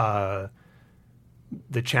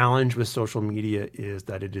 The challenge with social media is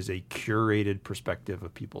that it is a curated perspective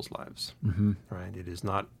of people's lives, right? There's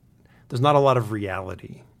not a lot of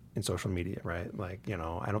reality in social media, right? I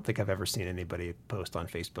don't think I've ever seen anybody post on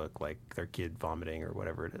Facebook like their kid vomiting or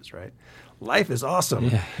whatever it is, right? Life is awesome.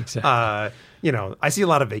 Yeah, exactly. I see a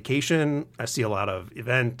lot of vacation. I see a lot of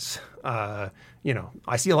events. I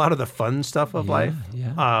see a lot of the fun stuff of life.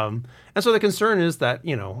 Yeah. And so the concern is that,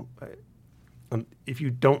 if you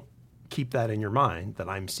don't keep that in your mind, that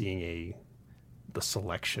I'm seeing the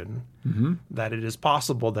selection, that it is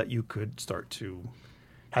possible that you could start to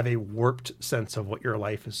have a warped sense of what your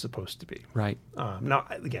life is supposed to be. Right. Now,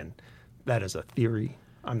 again, that is a theory.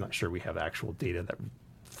 I'm not sure we have actual data that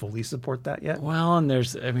fully support that yet. Well, and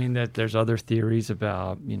there's other theories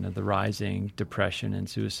about, the rising depression and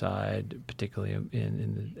suicide, particularly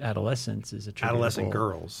in adolescents, is attributable.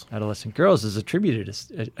 Adolescent girls is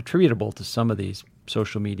attributable to some of these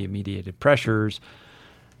social media mediated pressures.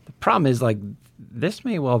 The problem is, this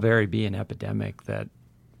may well be an epidemic that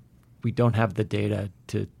we don't have the data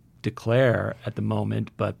to declare at the moment,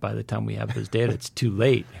 but by the time we have those data, it's too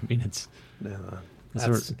late.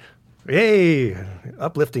 Hey,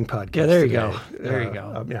 uplifting podcast. Yeah, there you today. go. There you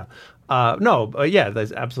go.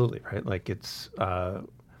 That's absolutely right.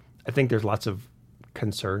 I think there's lots of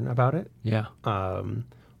concern about it. Yeah.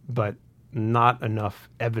 But not enough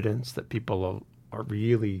evidence that people are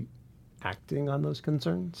really acting on those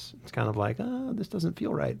concerns. It's kind of like, this doesn't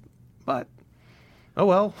feel right, but oh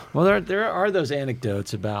well. Well, there are those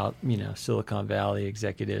anecdotes about, Silicon Valley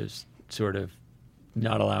executives sort of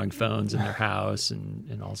not allowing phones in their house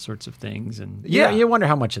and all sorts of things. And you wonder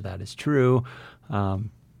how much of that is true.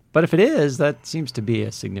 But if it is, that seems to be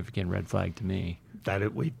a significant red flag to me.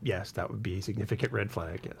 That would be a significant red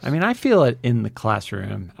flag, yes. I feel it in the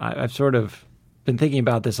classroom. I've sort of been thinking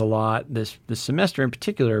about this a lot this semester in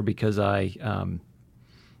particular, because I'm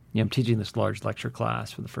teaching this large lecture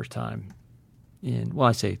class for the first time.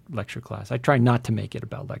 I say lecture class. I try not to make it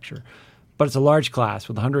about lecture. But it's a large class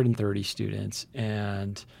with 130 students.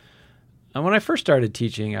 And when I first started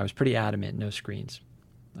teaching, I was pretty adamant, no screens.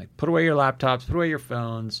 Put away your laptops, put away your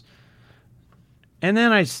phones. And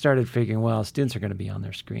then I started figuring, students are going to be on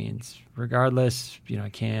their screens. Regardless, I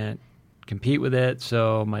can't compete with it,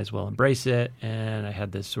 so might as well embrace it. And I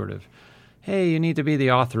had this sort of, hey, you need to be the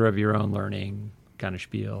author of your own learning kind of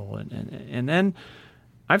spiel. And then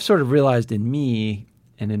I've sort of realized in me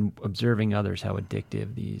and in observing others how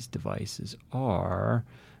addictive these devices are.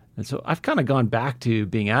 And so I've kind of gone back to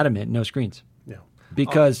being adamant, no screens. Yeah.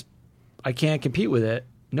 Because I can't compete with it.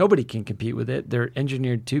 Nobody can compete with it. They're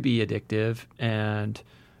engineered to be addictive, and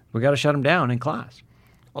we got to shut them down in class.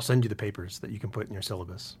 I'll send you the papers that you can put in your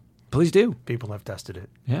syllabus. Please do. People have tested it.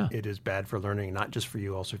 Yeah. It is bad for learning, not just for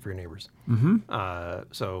you, also for your neighbors.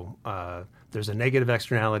 So there's a negative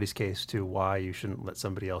externalities case to why you shouldn't let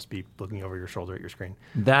somebody else be looking over your shoulder at your screen.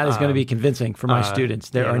 That is going to be convincing for my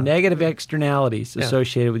students. There are negative externalities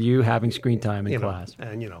associated with you having screen time in class.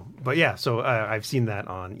 So I've seen that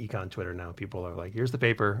on Econ Twitter now. People are like, here's the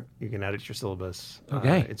paper. You can add it to your syllabus.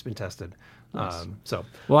 Okay. It's been tested. Nice.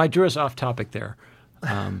 Well, I drew us off topic there.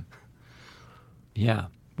 Yeah.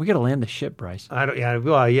 We got to land the ship, Bryce.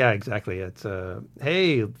 Exactly. It's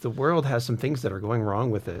hey, the world has some things that are going wrong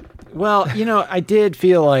with it. Well, I did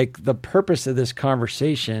feel like the purpose of this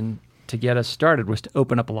conversation to get us started was to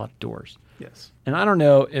open up a lot of doors. Yes. And I don't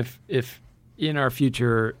know if in our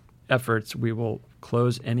future efforts we will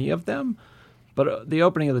close any of them, but the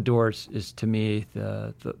opening of the doors is, to me,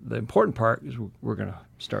 the important part, is we're going to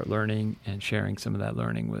start learning and sharing some of that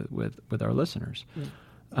learning with our listeners.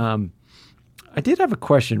 I did have a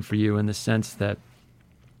question for you, in the sense that,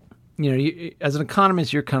 as an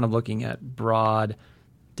economist, you're kind of looking at broad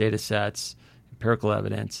data sets, empirical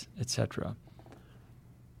evidence, etc.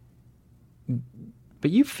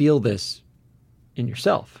 But you feel this in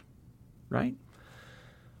yourself, right?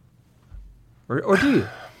 Or do you?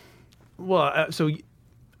 Well,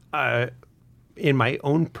 in my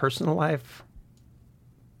own personal life,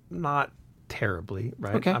 not terribly,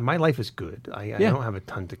 right? Okay. My life is good. I don't have a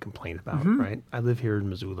ton to complain about, right? I live here in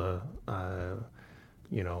Missoula. I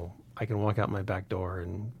can walk out my back door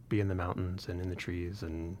and be in the mountains and in the trees,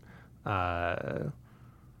 and I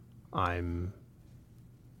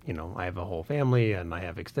have a whole family, and I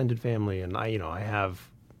have extended family, and I have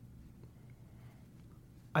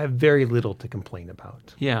very little to complain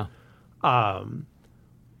about. Yeah.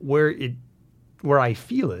 Where I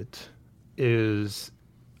feel it is,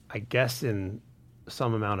 I guess, in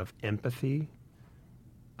some amount of empathy,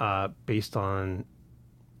 based on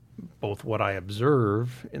both what I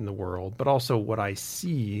observe in the world, but also what I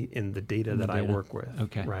see in the data that I work with.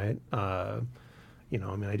 Okay. Right. I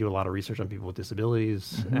do a lot of research on people with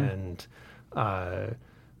disabilities, and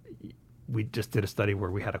we just did a study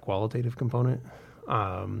where we had a qualitative component.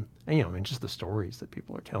 Just the stories that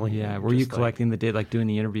people are telling. Yeah. you. Were you collecting the data, like doing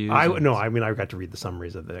the interviews? I got to read the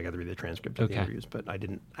summaries of it. I got to read the transcript of the interviews, but I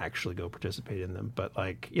didn't actually go participate in them. But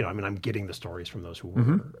I'm getting the stories from those who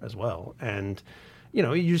were as well. And,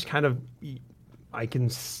 you just kind of, you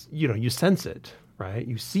sense it, right?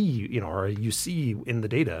 You see, or you see in the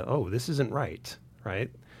data, oh, this isn't right?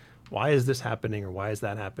 Why is this happening, or why is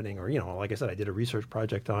that happening? Or, like I said, I did a research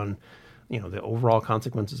project on, the overall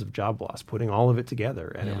consequences of job loss, putting all of it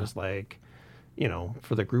together. And it was like,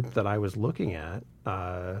 for the group that I was looking at,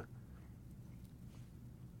 on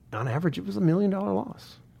average, it was $1 million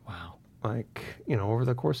loss. Wow. Over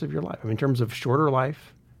the course of your life. In terms of shorter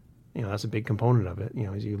life, that's a big component of it.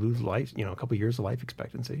 As you lose life, a couple of years of life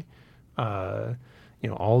expectancy, all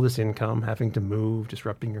this income, having to move,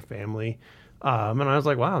 disrupting your family. And I was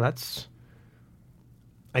like, wow,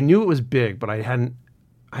 I knew it was big, but I hadn't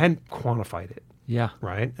quantified it. Yeah.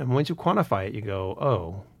 Right. And once you quantify it, you go,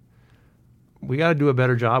 oh, we got to do a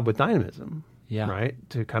better job with dynamism. Yeah. Right.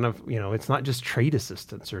 To kind of, it's not just trade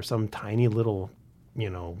assistance or some tiny little,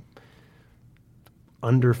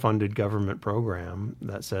 underfunded government program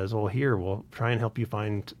that says, well, here, we'll try and help you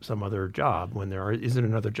find some other job when there isn't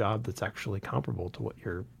another job that's actually comparable to what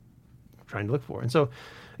you're trying to look for. And so,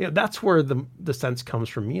 that's where the sense comes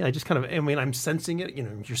from me. I just kind of, I'm sensing it,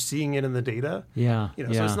 you're seeing it in the data. Yeah.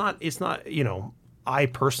 So it's not, I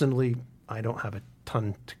personally, I don't have a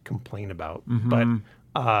ton to complain about, but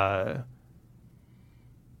I'm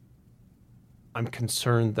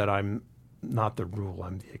concerned that I'm not the rule,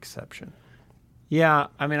 I'm the exception. Yeah.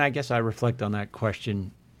 I guess I reflect on that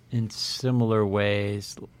question in similar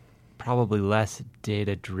ways, probably less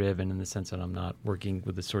data driven in the sense that I'm not working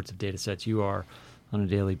with the sorts of data sets you are on a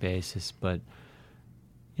daily basis. But,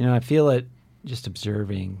 I feel it just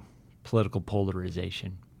observing political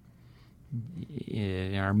polarization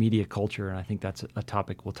in our media culture. And I think that's a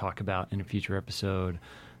topic we'll talk about in a future episode.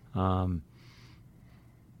 Looking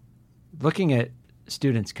at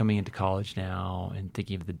students coming into college now and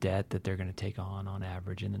thinking of the debt that they're going to take on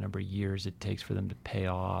average, and the number of years it takes for them to pay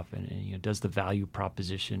off, and does the value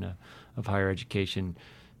proposition of higher education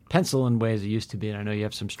pencil in ways it used to be? And I know you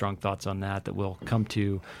have some strong thoughts on that we'll come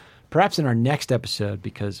to perhaps in our next episode,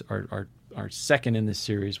 because our second in this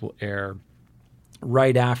series will air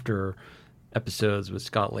right after episodes with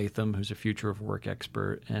Scott Latham, who's a future of work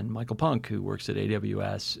expert, and Michael Punk, who works at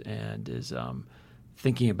AWS and is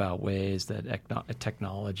thinking about ways that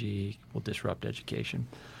technology will disrupt education.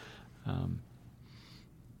 And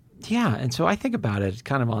so I think about it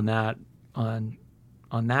kind of on that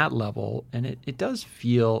level, and it does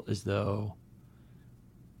feel as though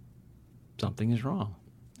something is wrong.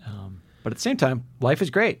 But at the same time, life is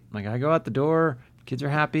great. I go out the door, kids are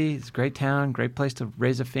happy, it's a great town, great place to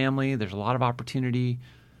raise a family, there's a lot of opportunity.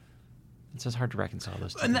 It's just hard to reconcile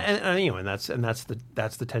those two. And that's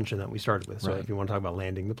the tension that we started with. So if you want to talk about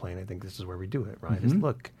landing the plane, I think this is where we do it, right? Is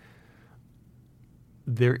look,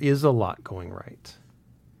 there is a lot going right.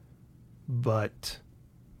 But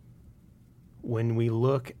when we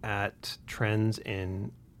look at trends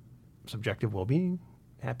in subjective well-being,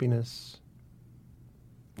 happiness,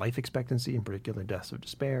 life expectancy, in particular deaths of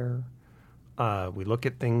despair, we look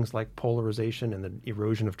at things like polarization and the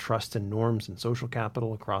erosion of trust and norms and social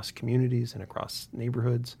capital across communities and across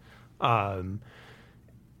neighborhoods.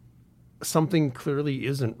 Something clearly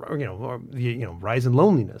isn't, rise in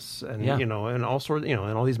loneliness and, and all sorts, and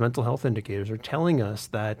all these mental health indicators are telling us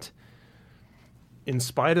that in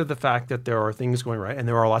spite of the fact that there are things going right, and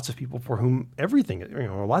there are lots of people for whom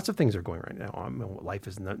lots of things are going right now. Life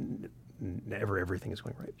is never everything is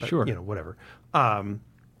going right. But, sure. Whatever.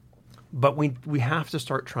 But we have to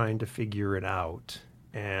start trying to figure it out.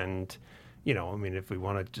 And, if we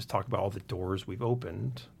want to just talk about all the doors we've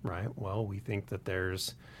opened, right? Well, we think that there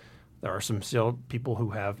are some still people who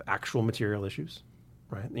have actual material issues,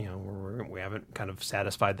 right? We haven't kind of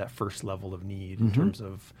satisfied that first level of need in terms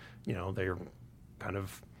of, they're kind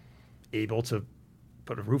of able to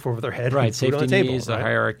put a roof over their head, right? And food Safety on the table, needs, right? the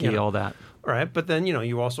hierarchy, all that. Right. But then,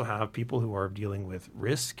 you also have people who are dealing with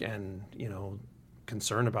risk and,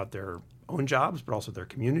 concern about their own jobs, but also their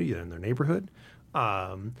community and their neighborhood.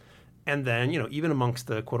 And then, even amongst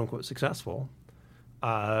the quote unquote successful,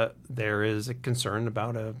 there is a concern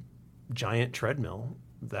about a giant treadmill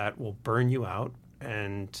that will burn you out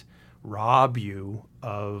and rob you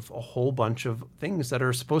of a whole bunch of things that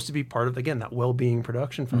are supposed to be part of, again, that well-being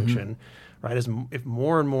production function, right? If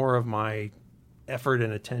more and more of my effort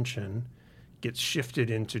and attention gets shifted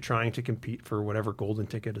into trying to compete for whatever golden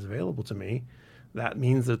ticket is available to me, that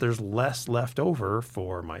means that there's less left over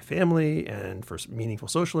for my family and for meaningful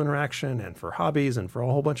social interaction and for hobbies and for a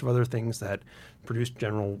whole bunch of other things that produce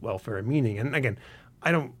general welfare and meaning. And again,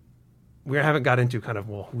 we haven't got into kind of,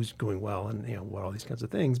 well, who's doing well and, what all these kinds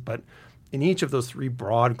of things. But in each of those three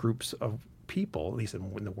broad groups of people, at least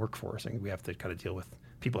in the workforce, I think we have to kind of deal with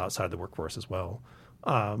people outside the workforce as well.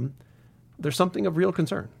 There's something of real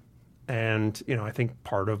concern. And, I think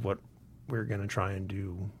part of what we're going to try and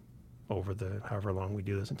do over the however long we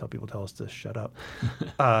do this until people tell us to shut up,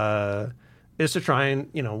 is to try and,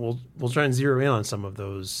 we'll try and zero in on some of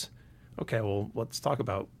those. Okay, well, let's talk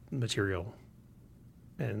about material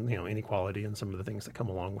and, inequality and some of the things that come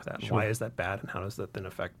along with that. Sure. And why is that bad? And how does that then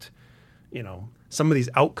affect, some of these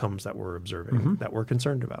outcomes that we're observing that we're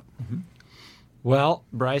concerned about? Well,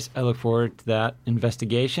 Bryce, I look forward to that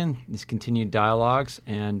investigation, these continued dialogues,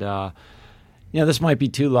 and this might be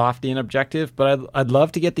too lofty an objective, but I'd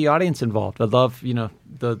love to get the audience involved. I'd love,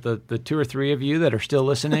 the two or three of you that are still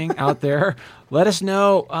listening out there. Let us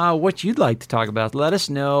know what you'd like to talk about. Let us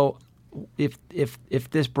know if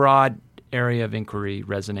this broad area of inquiry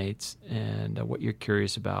resonates and what you're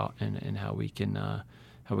curious about and how we can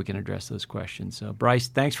address those questions. So, Bryce,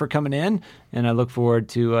 thanks for coming in, and I look forward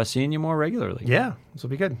to seeing you more regularly. Yeah, this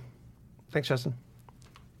will be good. Thanks, Justin.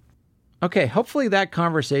 Okay, hopefully that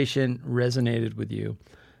conversation resonated with you.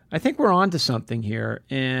 I think we're on to something here,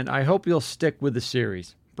 and I hope you'll stick with the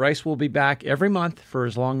series. Bryce will be back every month for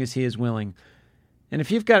as long as he is willing. And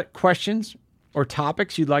if you've got questions or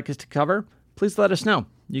topics you'd like us to cover, please let us know.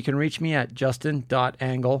 You can reach me at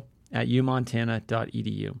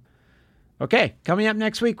justin.angle@umontana.edu. Okay, coming up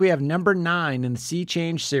next week, we have number 9 in the Sea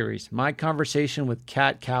Change series, my conversation with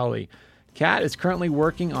Kat Cowley. Kat is currently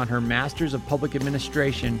working on her Master's of Public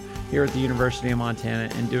Administration here at the University of Montana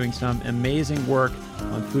and doing some amazing work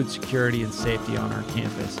on food security and safety on our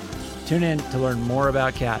campus. Tune in to learn more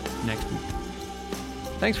about Kat next week.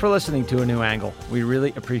 Thanks for listening to A New Angle. We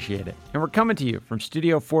really appreciate it. And we're coming to you from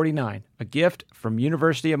Studio 49, a gift from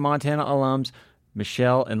University of Montana alums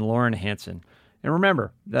Michelle and Lauren Hansen. And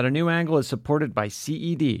remember that A New Angle is supported by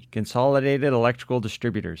CED, Consolidated Electrical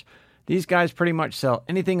Distributors. These guys pretty much sell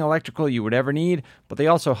anything electrical you would ever need, but they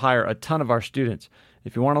also hire a ton of our students.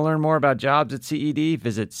 If you want to learn more about jobs at CED,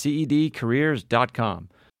 visit cedcareers.com.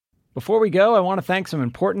 Before we go, I want to thank some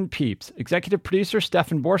important peeps. Executive producer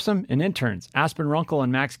Stefan Borsum and interns Aspen Runkle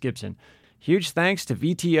and Max Gibson. Huge thanks to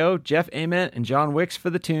VTO, Jeff Ament, and John Wicks for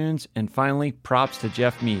the tunes. And finally, props to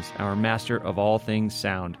Jeff Meese, our master of all things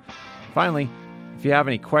sound. Finally, if you have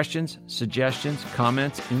any questions, suggestions,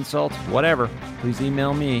 comments, insults, whatever, please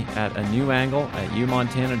email me at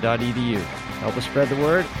anewangle@umontana.edu. Help us spread the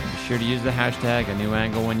word, and be sure to use the hashtag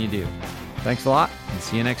 #anewangle when you do. Thanks a lot, and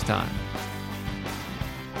see you next time.